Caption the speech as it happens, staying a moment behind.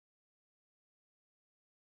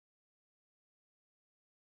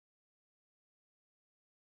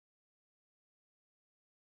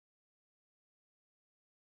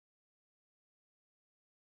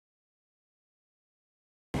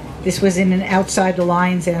This was in an Outside the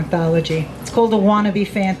Lines anthology. It's called A Wannabe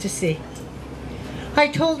Fantasy. I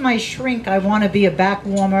told my shrink I want to be a back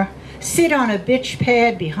warmer, sit on a bitch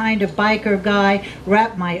pad behind a biker guy,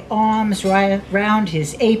 wrap my arms round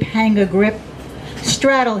his ape hanger grip,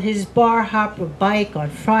 straddle his bar hopper bike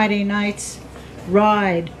on Friday nights,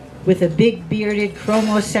 ride with a big bearded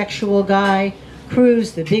chromosexual guy,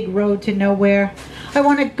 cruise the big road to nowhere. I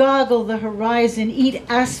want to goggle the horizon, eat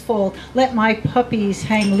asphalt, let my puppies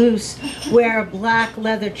hang loose, wear black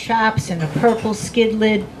leather chaps and a purple skid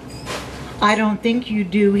lid. I don't think you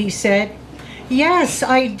do, he said. Yes,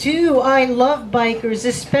 I do. I love bikers,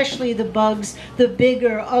 especially the bugs. The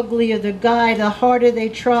bigger, uglier the guy, the harder they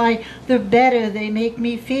try, the better they make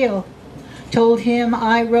me feel. Told him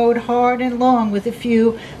I rode hard and long with a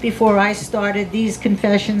few before I started these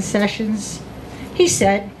confession sessions. He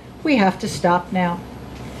said, we have to stop now.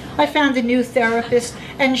 I found a new therapist,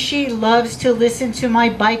 and she loves to listen to my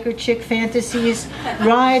biker chick fantasies,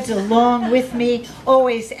 rides along with me,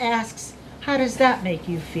 always asks, how does that make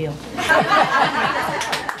you feel?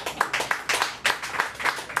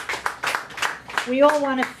 We all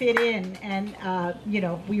want to fit in, and you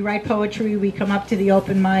know, we write poetry, we come up to the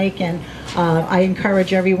open mic, and I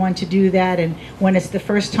encourage everyone to do that. And when it's the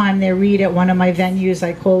first time they read at one of my venues,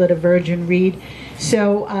 I call it a virgin read.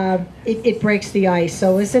 So it breaks the ice.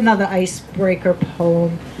 So it's another icebreaker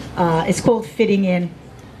poem. It's called Fitting In.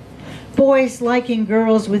 Boys liking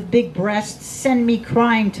girls with big breasts send me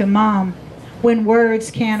crying to mom. When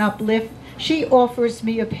words can't uplift, she offers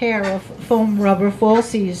me a pair of foam rubber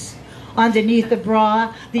falsies. Underneath the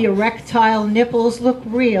bra, the erectile nipples look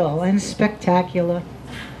real and spectacular.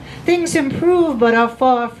 Things improve but are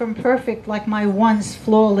far from perfect, like my once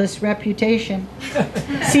flawless reputation.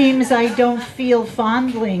 Seems I don't feel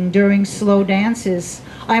fondling during slow dances.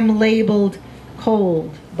 I'm labeled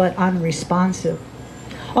cold but unresponsive.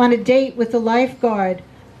 On a date with the lifeguard,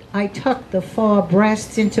 I tuck the far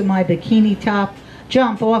breasts into my bikini top,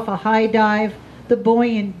 jump off a high dive, the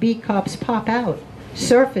buoyant B cups pop out,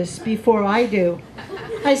 surface before I do.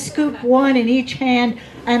 I scoop one in each hand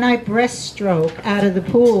and I breaststroke out of the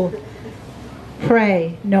pool.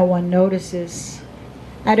 Pray no one notices.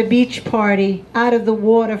 At a beach party, out of the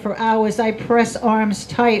water for hours, I press arms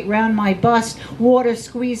tight round my bust. Water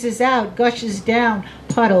squeezes out, gushes down,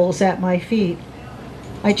 puddles at my feet.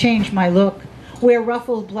 I change my look. Wear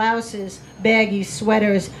ruffled blouses, baggy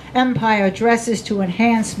sweaters, empire dresses to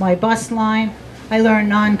enhance my bust line. I learn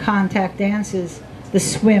non-contact dances, the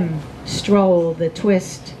swim, stroll, the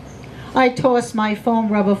twist. I toss my foam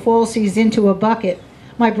rubber falsies into a bucket.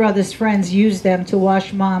 My brother's friends use them to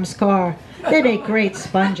wash mom's car. They make great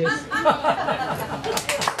sponges.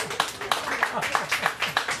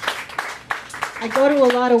 I go to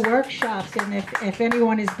a lot of workshops, and if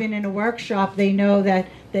anyone has been in a workshop, they know that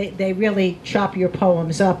they really chop your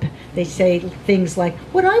poems up. They say things like,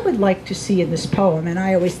 what I would like to see in this poem, and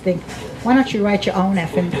I always think, why don't you write your own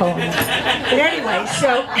effing poem? But anyway,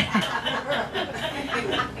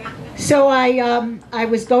 so I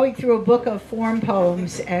was going through a book of form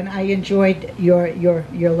poems, and I enjoyed your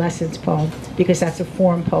lessons poem, because that's a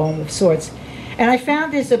form poem of sorts. And I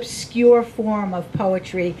found this obscure form of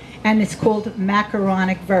poetry, and it's called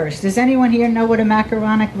macaronic verse. Does anyone here know what a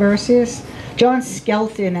macaronic verse is? John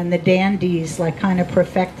Skelton and the Dandies kind of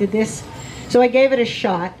perfected this. So I gave it a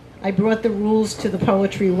shot. I brought the rules to the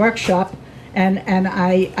poetry workshop, and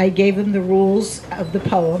I gave them the rules of the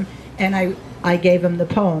poem, and I gave them the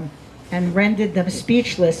poem, and rendered them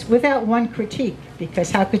speechless without one critique,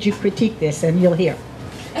 because how could you critique this? And you'll hear.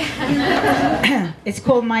 It's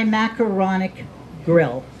called My Macaronic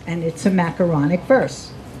Grill, and it's a macaronic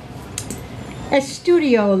verse.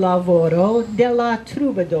 Estudio lavoro della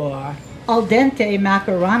troubadour, al dente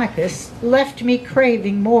macaronicus left me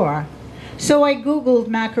craving more. So I Googled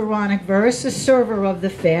macaronic verse, a server of the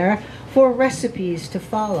fair, for recipes to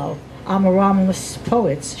follow. Amoramos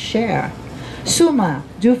poets share. Summa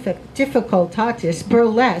difficultatis,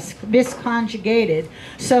 burlesque, misconjugated,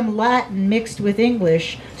 some Latin mixed with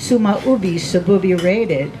English, summa ubi sububi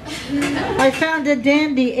rated. I found a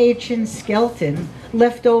dandy ancient skeleton,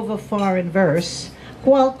 left over foreign verse.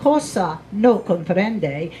 Qual cosa no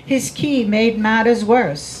comprende, his key made matters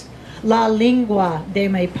worse. La lingua de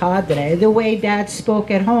mi padre, the way dad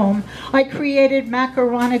spoke at home, I created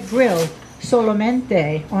macaronic grill,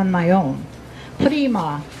 solamente on my own.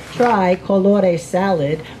 Prima, tricolore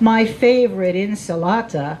salad, my favorite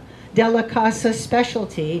insalata, della casa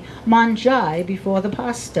specialty, mangiai before the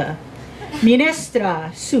pasta.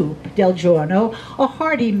 Minestra, soup del giorno, a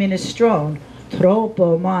hearty minestrone,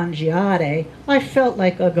 troppo mangiare, I felt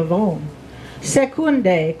like a gavone.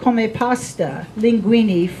 Secunde, come pasta,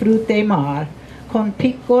 linguini, frutte mar, con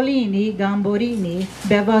piccolini gamborini,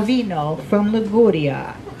 beva vino from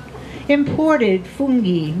Liguria. Imported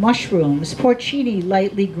fungi, mushrooms, porcini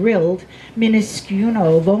lightly grilled,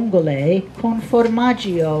 minescuno vongole, con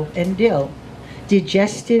formaggio and dill.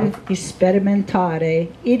 Digestive sperimentare,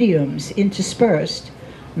 idioms interspersed.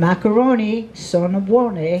 Macaroni sono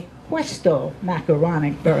buone, questo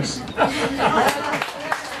macaronic burst.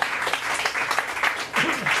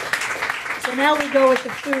 So now we go with the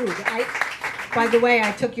food. By the way,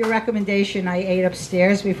 I took your recommendation. I ate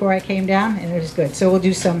upstairs before I came down, and it was good. So we'll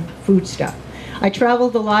do some food stuff. I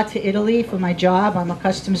traveled a lot to Italy for my job. I'm a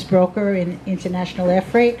customs broker in international air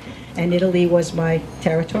freight, and Italy was my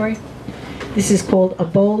territory. This is called a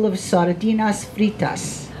bowl of sardinas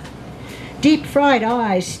fritas. Deep-fried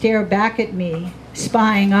eyes stare back at me.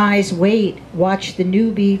 Spying eyes wait, watch the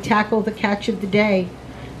newbie tackle the catch of the day,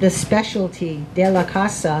 the specialty della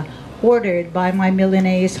casa, ordered by my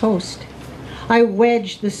Milanese host. I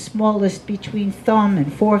wedge the smallest between thumb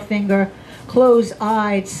and forefinger,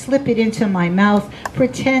 close-eyed, slip it into my mouth,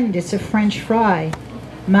 pretend it's a French fry.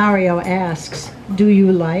 Mario asks, "Do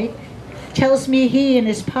you like?" Tells me he and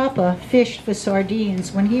his papa fished for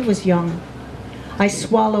sardines when he was young. I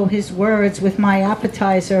swallow his words with my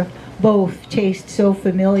appetizer. Both taste so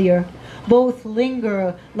familiar. Both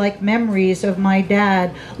linger like memories of my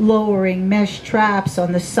dad lowering mesh traps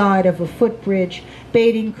on the side of a footbridge,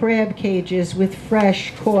 baiting crab cages with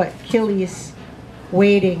fresh caught killies,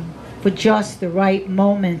 waiting for just the right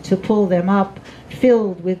moment to pull them up,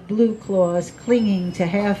 filled with blue claws clinging to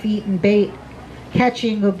half-eaten bait,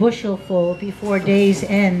 catching a bushelful before day's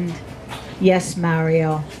end. Yes,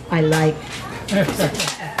 Mario, I like.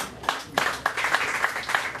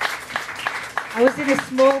 I was in a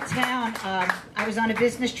small town. I was on a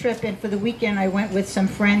business trip, and for the weekend I went with some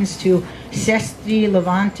friends to Sestri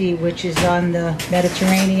Levante, which is on the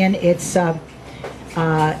Mediterranean. It's a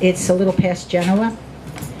little past Genoa,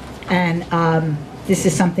 and this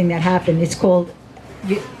is something that happened. It's called,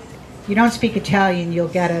 you don't speak Italian, you'll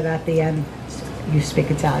get it at the end. You speak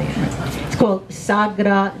Italian. It's called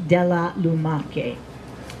Sagra della Lumache.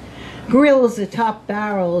 Grills atop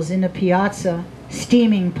barrels in a piazza,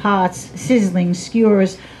 steaming pots, sizzling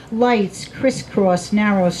skewers, lights crisscross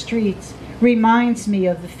narrow streets, reminds me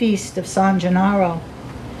of the feast of San Gennaro.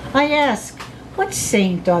 I ask, what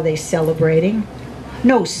saint are they celebrating?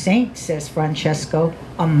 No saint, says Francesco,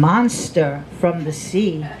 a monster from the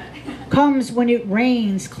sea. Comes when it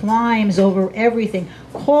rains, climbs over everything,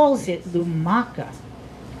 calls it Lumaca.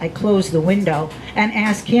 I close the window and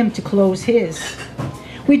ask him to close his.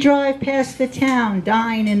 We drive past the town,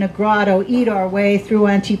 dine in a grotto, eat our way through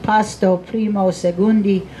antipasto, primo,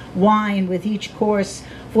 secondi, wine with each course,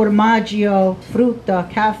 formaggio, frutta,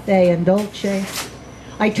 cafe, and dolce.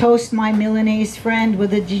 I toast my Milanese friend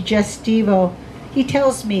with a digestivo. He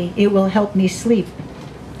tells me it will help me sleep.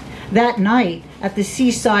 That night, at the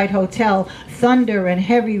seaside hotel, thunder and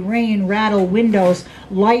heavy rain rattle windows,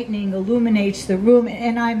 lightning illuminates the room,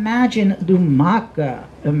 and I imagine Lumaca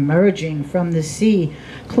emerging from the sea,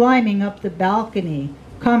 climbing up the balcony,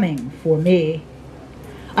 coming for me.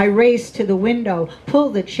 I race to the window,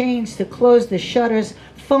 pull the chains to close the shutters,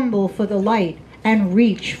 fumble for the light, and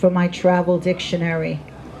reach for my travel dictionary.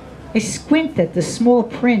 I squint at the small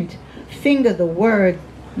print, finger the word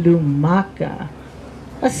Lumaca.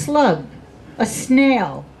 A slug, a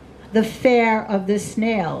snail, the fair of the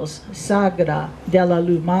snails, Sagra della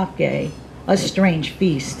Lumache, a strange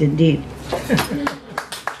feast indeed.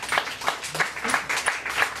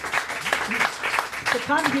 To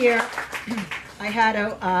come here, I had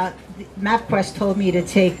MapQuest told me to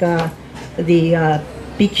take the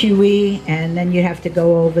BQE, and then you have to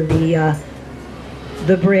go over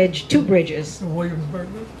the bridge, two bridges. Williamsburg.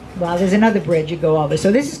 Well, there's another bridge you go over.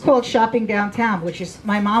 So this is called Shopping Downtown, which is,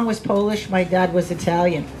 my mom was Polish, my dad was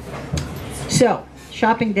Italian. So,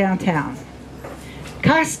 shopping downtown.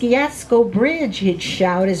 Kosciuszko Bridge, he'd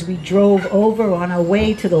shout as we drove over on our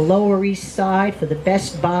way to the Lower East Side for the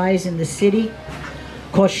best buys in the city.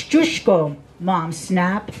 Kościuszko, Mom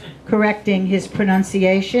snapped, correcting his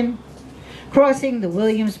pronunciation. Crossing the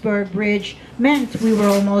Williamsburg Bridge meant we were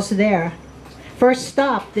almost there. First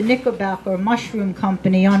stop, the Knickerbocker Mushroom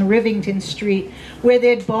Company on Rivington Street, where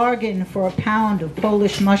they'd bargain for a pound of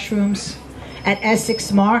Polish mushrooms. At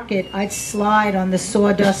Essex Market, I'd slide on the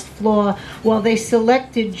sawdust floor while they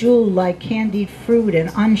selected jewel-like candied fruit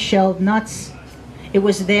and unshelled nuts. It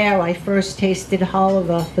was there I first tasted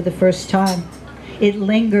halva for the first time. It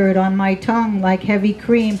lingered on my tongue like heavy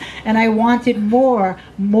cream, and I wanted more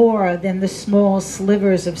than the small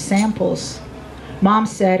slivers of samples. Mom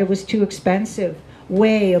said it was too expensive,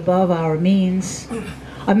 way above our means.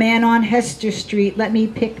 A man on Hester Street let me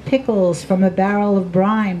pick pickles from a barrel of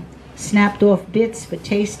brine, snapped off bits for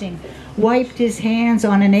tasting, wiped his hands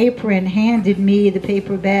on an apron, handed me the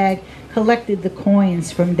paper bag, collected the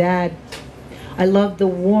coins from Dad. I loved the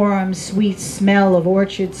warm, sweet smell of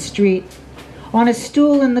Orchard Street. On a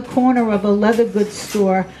stool in the corner of a leather goods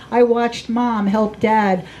store, I watched Mom help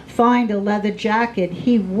Dad find a leather jacket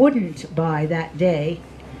he wouldn't buy that day.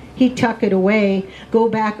 He'd tuck it away, go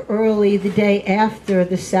back early the day after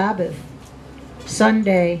the Sabbath.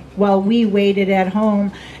 Sunday, while we waited at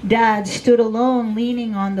home, Dad stood alone,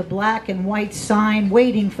 leaning on the black and white sign,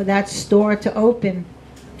 waiting for that store to open,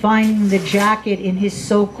 finding the jacket in his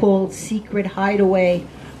so-called secret hideaway,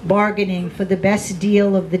 bargaining for the best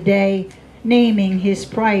deal of the day, naming his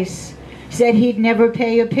price. Said he'd never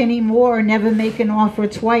pay a penny more, never make an offer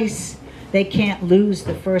twice. They can't lose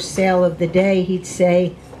the first sale of the day, he'd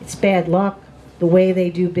say. It's bad luck, the way they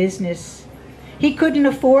do business. He couldn't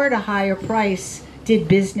afford a higher price, did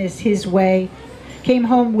business his way. Came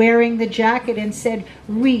home wearing the jacket and said,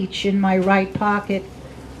 reach in my right pocket.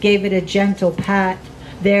 Gave it a gentle pat.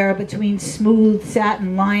 There, between smooth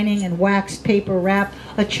satin lining and waxed paper wrap,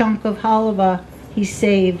 a chunk of halva he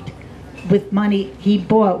saved. With money he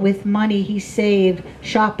bought, with money he saved,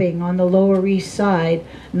 shopping on the Lower East Side,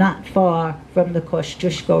 not far from the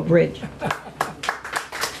Kosciuszko Bridge.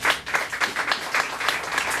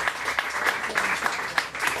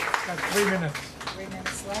 That's 3 minutes. 3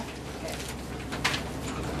 minutes left? Okay.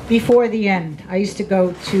 Before the end, I used to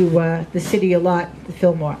go to the city a lot, the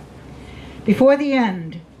Fillmore. Before the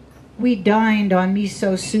end, we dined on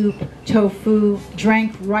miso soup, tofu,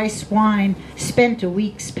 drank rice wine, spent a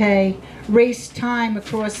week's pay, raced time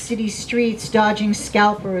across city streets, dodging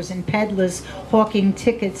scalpers and peddlers, hawking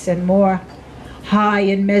tickets and more. High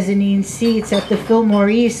in mezzanine seats at the Fillmore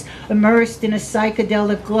East, immersed in a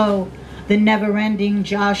psychedelic glow, the never-ending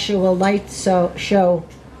Joshua light show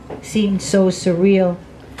seemed so surreal.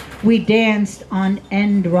 We danced on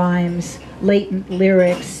end rhymes, latent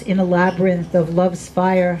lyrics in a labyrinth of love's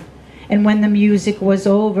fire. And when the music was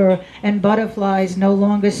over and butterflies no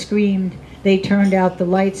longer screamed, they turned out the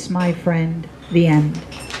lights, my friend. The end.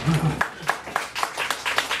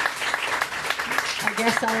 I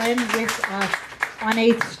guess I'll end with on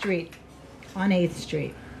 8th Street. On 8th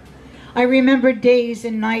Street. I remember days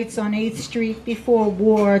and nights on 8th Street before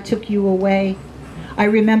war took you away. I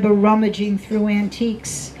remember rummaging through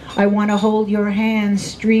antiques. I want to hold your hand,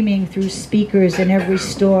 streaming through speakers in every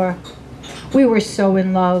store. We were so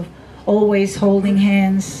in love, always holding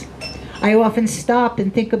hands. I often stop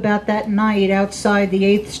and think about that night outside the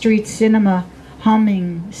 8th Street Cinema,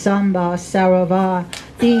 humming Samba Sarava,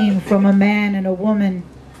 theme from A Man and a Woman.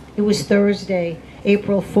 It was Thursday,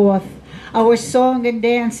 April 4th. Our song and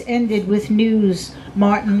dance ended with news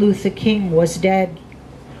Martin Luther King was dead.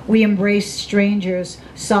 We embraced strangers,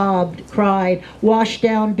 sobbed, cried, washed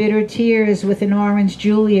down bitter tears with an orange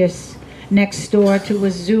Julius. Next door to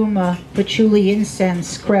a Zuma, patchouli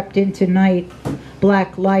incense crept into night.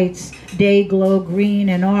 Black lights, day glow green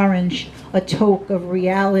and orange, a toque of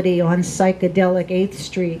reality on psychedelic 8th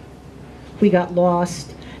Street. We got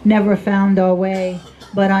lost, never found our way,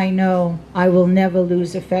 but I know I will never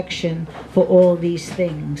lose affection for all these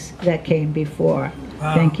things that came before.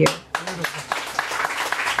 Wow. Thank you.